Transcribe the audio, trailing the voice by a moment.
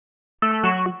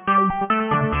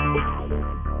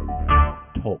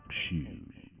Talk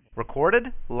Shoes. Recorded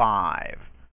live.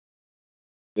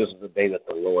 This is the day that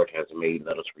the Lord has made.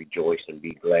 Let us rejoice and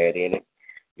be glad in it.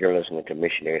 You're listening to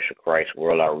Missionaries for Christ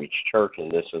World Outreach Church,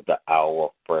 and this is the hour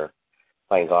of prayer.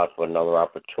 Thank God for another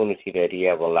opportunity that He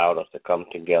has allowed us to come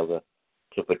together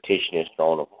to petition His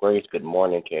throne of grace. Good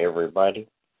morning to everybody.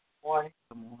 Morning.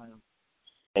 Good morning.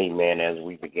 Amen. As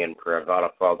we begin prayer, God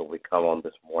our Father, we come on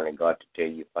this morning, God, to tell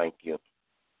you thank you.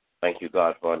 Thank you,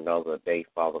 God, for another day,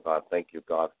 Father God. Thank you,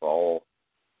 God, for all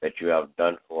that you have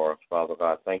done for us, Father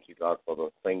God. Thank you, God, for the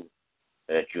things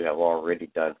that you have already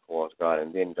done for us, God.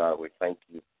 And then, God, we thank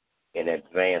you in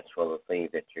advance for the things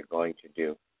that you're going to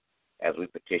do. As we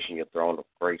petition your throne of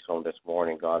grace on this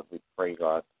morning, God, we pray,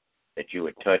 God, that you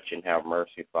would touch and have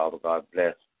mercy, Father God.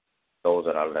 Bless those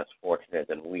that are less fortunate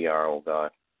than we are, oh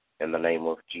God, in the name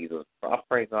of Jesus. I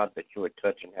pray, God, that you would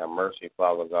touch and have mercy,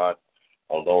 Father God,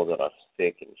 on those that are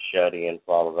sick and shut in,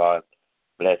 Father God.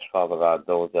 Bless, Father God,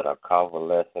 those that are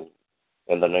convalescent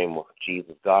in the name of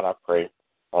Jesus. God, I pray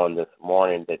on this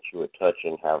morning that you would touch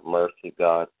and have mercy,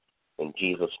 God. In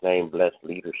Jesus' name, bless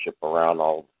leadership around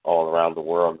all around the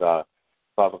world, God.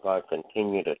 Father God,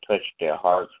 continue to touch their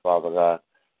hearts, Father God,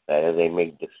 that as they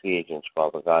make decisions,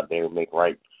 Father God, they will make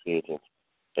right decisions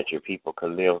that your people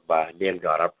can live by. Then,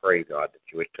 God, I pray, God, that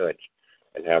you would touch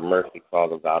and have mercy,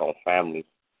 Father God, on families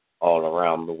all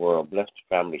around the world. Bless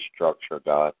the family structure,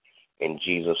 God, in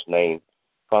Jesus' name.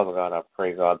 Father God, I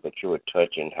pray, God, that you would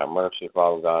touch and have mercy,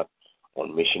 Father God,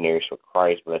 on Missionaries for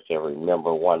Christ. Bless every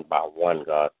member one by one,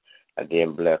 God, and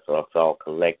then bless us all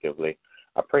collectively.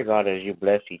 I pray, God, as you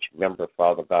bless each member,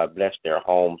 Father God, bless their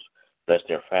homes, bless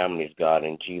their families, God,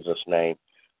 in Jesus' name.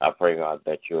 I pray, God,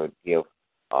 that you would give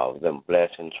them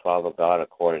blessings, Father God,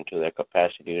 according to their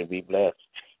capacity to be blessed,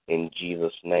 in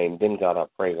Jesus' name. Then, God, I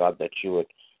pray, God, that you would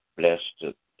bless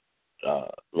the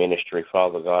ministry,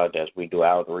 Father God, as we do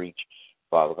outreach,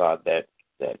 Father God, that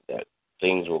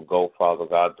things will go, Father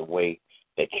God, the way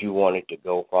that you want it to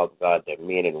go, Father God, that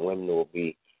men and women will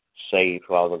be saved,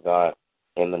 Father God,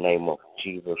 in the name of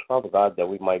Jesus. Father God, that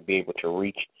we might be able to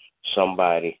reach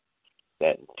somebody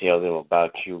that tell them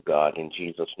about you, God, in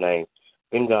Jesus' name.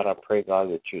 Then, God, I pray, God,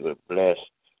 that you would bless,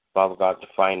 Father God, the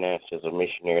finances of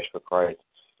Missionaries for Christ.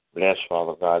 Bless,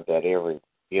 Father God, that every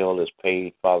bill is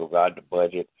paid, Father God, the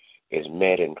budget is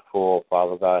met in full,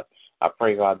 Father God. I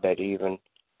pray, God, that even,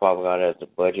 Father God, as the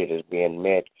budget is being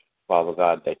met, Father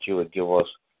God, that you would give us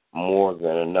more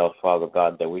than enough, Father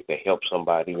God, that we could help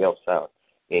somebody else out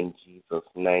in Jesus'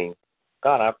 name.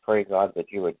 God, I pray, God,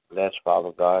 that you would bless,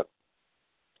 Father God,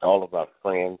 all of our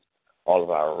friends, all of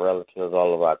our relatives,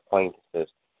 all of our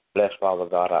acquaintances. Bless, Father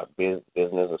God, our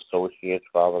business associates,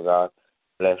 Father God.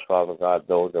 Bless, Father God,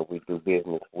 those that we do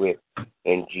business with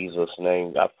in Jesus'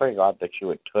 name. I pray, God, that you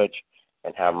would touch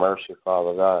and have mercy,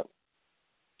 Father God.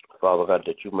 Father God,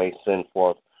 that you may send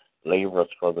forth laborers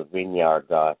for the vineyard,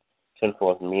 God. Send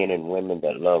forth men and women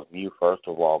that love you, first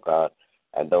of all, God,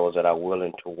 and those that are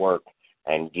willing to work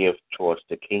and give towards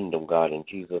the kingdom, God, in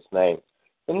Jesus' name.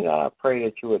 And God, I pray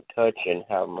that you would touch and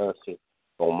have mercy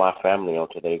on my family on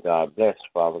today, God. Bless,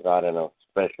 Father God, in a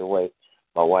special way.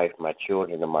 My wife, my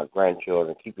children, and my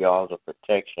grandchildren. Keep your arms of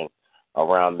protection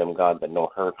around them, God, that no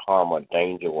hurt, harm, or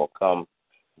danger will come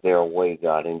their way,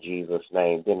 God, in Jesus'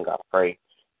 name. Then, God, pray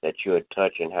that you would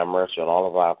touch and have mercy on all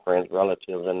of our friends,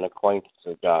 relatives, and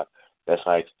acquaintances, God. That's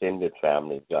our extended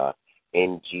family, God,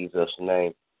 in Jesus'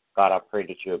 name. God, I pray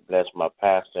that you would bless my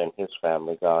pastor and his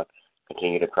family, God.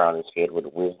 Continue to crown his head with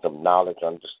wisdom, knowledge,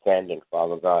 understanding,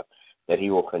 Father God, that he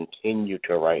will continue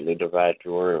to rightly divide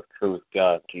your word of truth,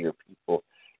 God, to your people.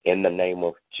 In the name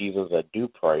of Jesus, I do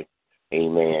pray.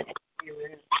 Amen.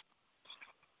 Amen.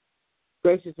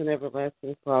 Gracious and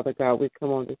everlasting Father God, we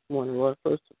come on this morning, Lord,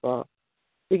 first of all,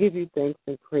 we give you thanks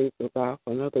and praise, O God,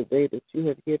 for another day that you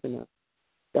have given us.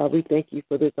 God, we thank you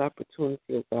for this opportunity,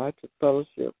 O God, to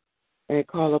fellowship and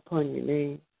call upon your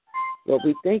name. Lord,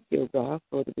 we thank you, O God,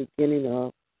 for the beginning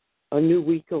of a new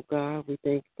week, O God. We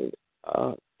thank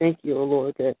you, O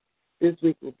Lord, that this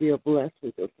week will be a blessed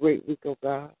week, a great week, O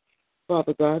God.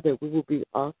 Father God, that we will be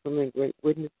awesome and great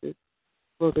witnesses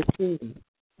for the kingdom.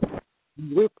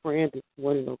 We're praying this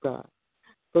morning, O God,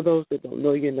 for those that don't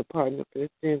know you and the pardon of their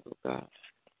sins, O God.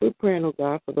 We're praying, O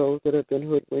God, for those that have been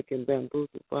hoodwinked and bamboozled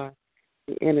by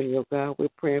the enemy, O God. We're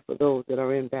praying for those that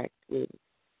are in backslidden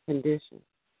conditions.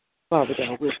 Father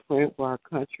God, we're praying for our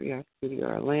country, our city,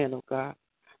 our land, oh God.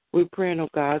 We're praying, oh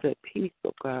God, that peace,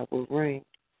 oh God, will reign.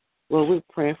 Lord, we're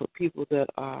praying for people that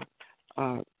are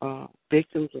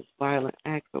victims of violent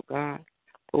acts, oh God.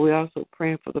 But we're also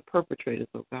praying for the perpetrators,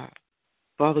 oh God.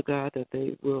 Father God, that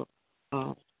they will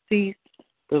cease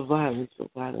the violence, oh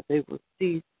God, that they will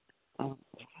cease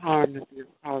harm that they're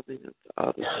causing to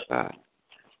others, oh God.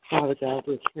 Father God,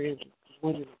 we're praying this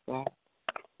morning, oh God,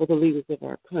 for the leaders of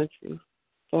our country.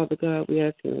 Father God, we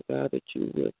ask you, oh God, that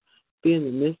you would be in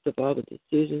the midst of all the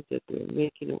decisions that they're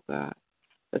making, oh God,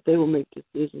 that they will make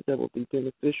decisions that will be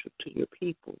beneficial to your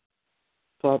people.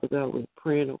 Father God, we're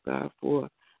praying, oh God, for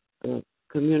the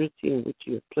community in which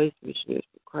you have placed missionaries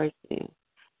for Christ in.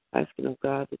 Asking, oh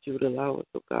God, that you would allow us,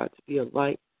 oh God, to be a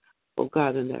light, oh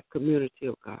God, in that community,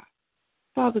 oh God.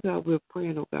 Father God, we're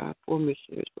praying, oh God, for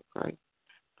missionaries for Christ,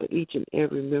 for each and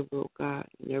every member, oh God,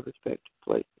 in their respective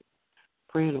places.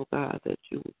 Praying, oh God, that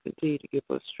you will continue to give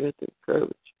us strength and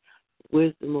courage,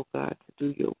 wisdom, oh God, to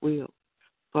do your will.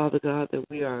 Father God, that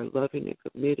we are a loving and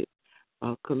committed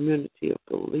community of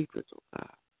believers, oh God.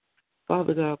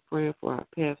 Father God, praying for our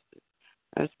pastors,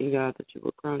 asking God that you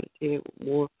will crown his head with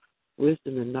more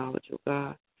wisdom and knowledge, oh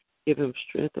God. Give him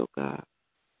strength, oh God,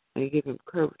 and give him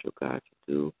courage, oh God,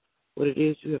 to do what it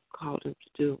is you have called him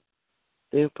to do.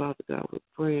 Then, Father God, we're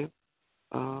praying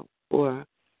for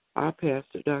our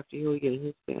pastor, Dr. Hilliard, and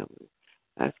his family,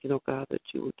 asking, oh God, that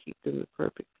you will keep them in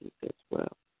perfect peace as well.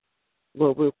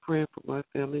 Lord, we're praying for my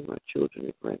family, my children,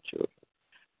 and grandchildren,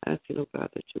 asking, oh God,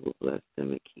 that you will bless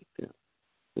them and keep them.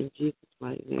 In Jesus'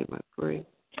 mighty name I pray.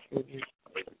 Amen.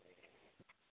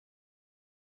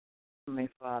 Heavenly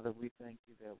Father, we thank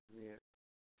you that we're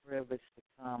privileged to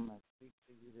come and speak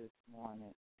to you this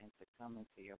morning and to come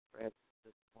into your presence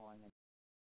this morning.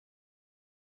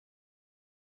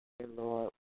 Dear Lord,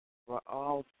 for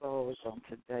all souls on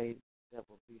today that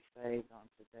will be saved on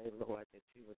today, Lord, that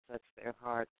you would touch their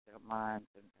hearts, their minds,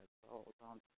 and their souls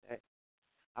on today.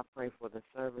 I pray for the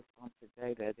service on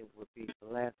today that it will be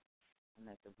blessed and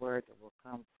that the word that will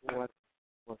come forth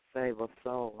will save a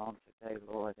soul on today,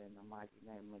 Lord, in the mighty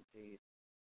name of Jesus.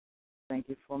 Thank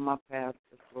you for my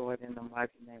pastors, Lord, in the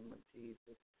mighty name of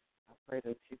Jesus. I pray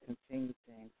that you continue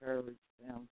to encourage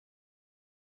them,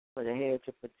 put a hedge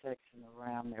of protection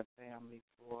around their families,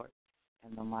 Lord,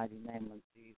 in the mighty name of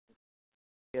Jesus.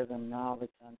 Give them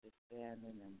knowledge,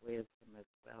 understanding, and wisdom as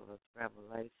well as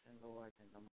revelation, Lord, in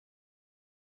the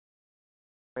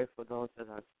pray for those that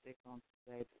are sick on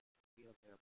today to heal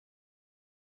their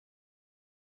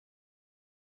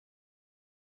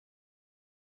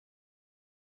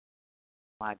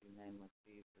mighty name of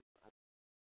Jesus. I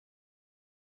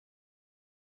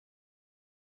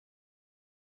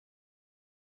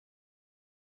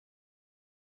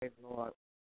pray, Lord,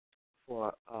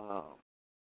 for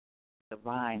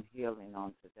divine healing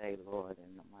on today, Lord,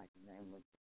 in the mighty name of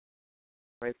Jesus.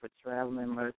 Pray for traveling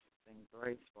mercies and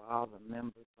grace for all the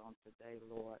members on today,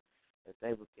 Lord, that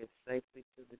they will get safely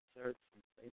to the church and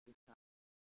safely come.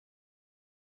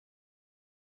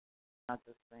 I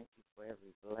just thank you for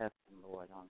every blessing, Lord,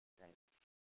 on today.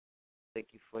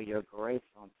 Thank you for your grace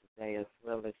on today as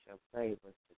well as your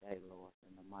favors today, Lord,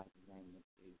 in the mighty name of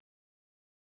Jesus.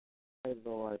 Pray,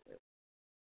 Lord, that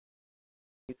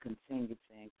you continue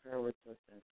to encourage us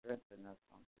and strengthen us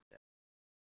on today.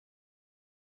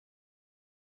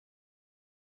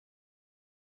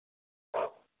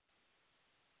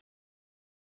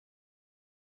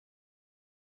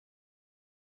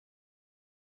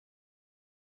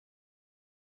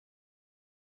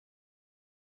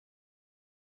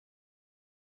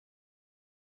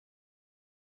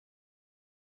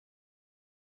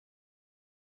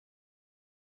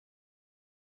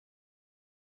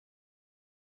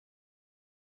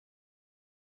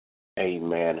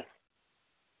 Amen.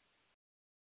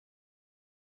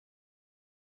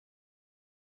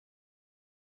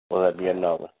 Will there be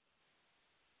another?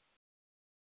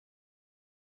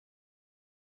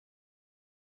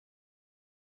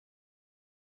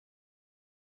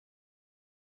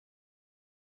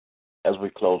 As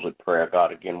we close with prayer,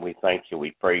 God, again, we thank you,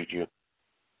 we praise you,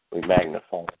 we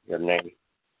magnify your name.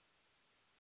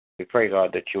 We pray, God,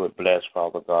 that you would bless,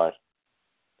 Father God,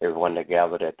 everyone that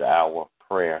gathered at the hour of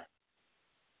prayer.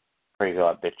 Pray,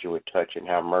 God, that you would touch and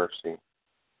have mercy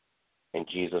in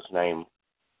Jesus' name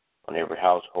on every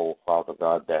household, Father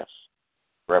God, that's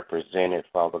represented,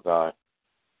 Father God.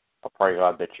 I pray,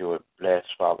 God, that you would bless,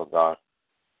 Father God,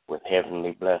 with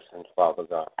heavenly blessings, Father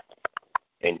God.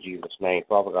 In Jesus' name,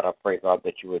 Father God, I pray, God,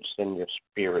 that you would send your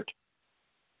spirit,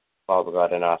 Father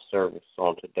God, in our service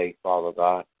on today, Father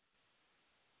God.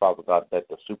 Father God, that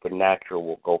the supernatural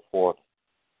will go forth,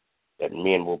 that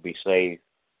men will be saved,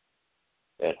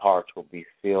 that hearts will be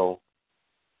filled,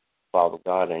 Father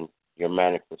God, and your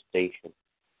manifestation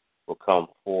will come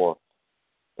forth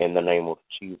in the name of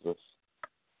Jesus.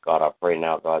 God, I pray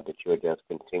now, God, that you would just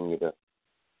continue to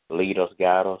lead us,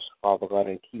 guide us, Father God,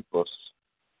 and keep us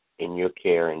in your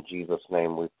care. In Jesus'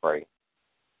 name we pray.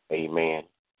 Amen.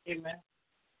 Amen.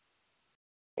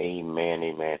 Amen,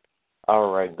 amen.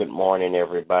 All right, good morning,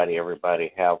 everybody.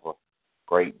 Everybody have a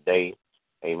great day.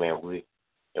 Amen.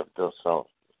 If there's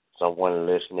someone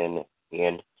listening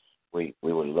in, we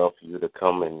would love for you to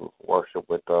come and worship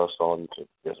with us on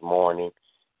this morning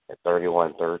at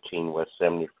 3113 West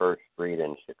 71st Street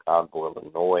in Chicago,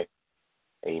 Illinois.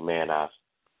 Amen. Our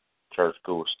church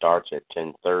school starts at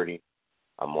 10:30.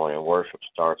 Our morning worship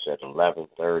starts at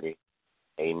 11:30.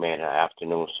 Amen. Our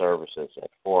afternoon services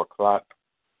at 4 o'clock.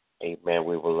 Amen.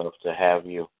 We would love to have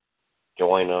you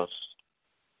join us.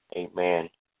 Amen.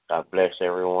 God bless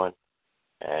everyone,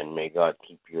 and may God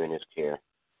keep you in his care.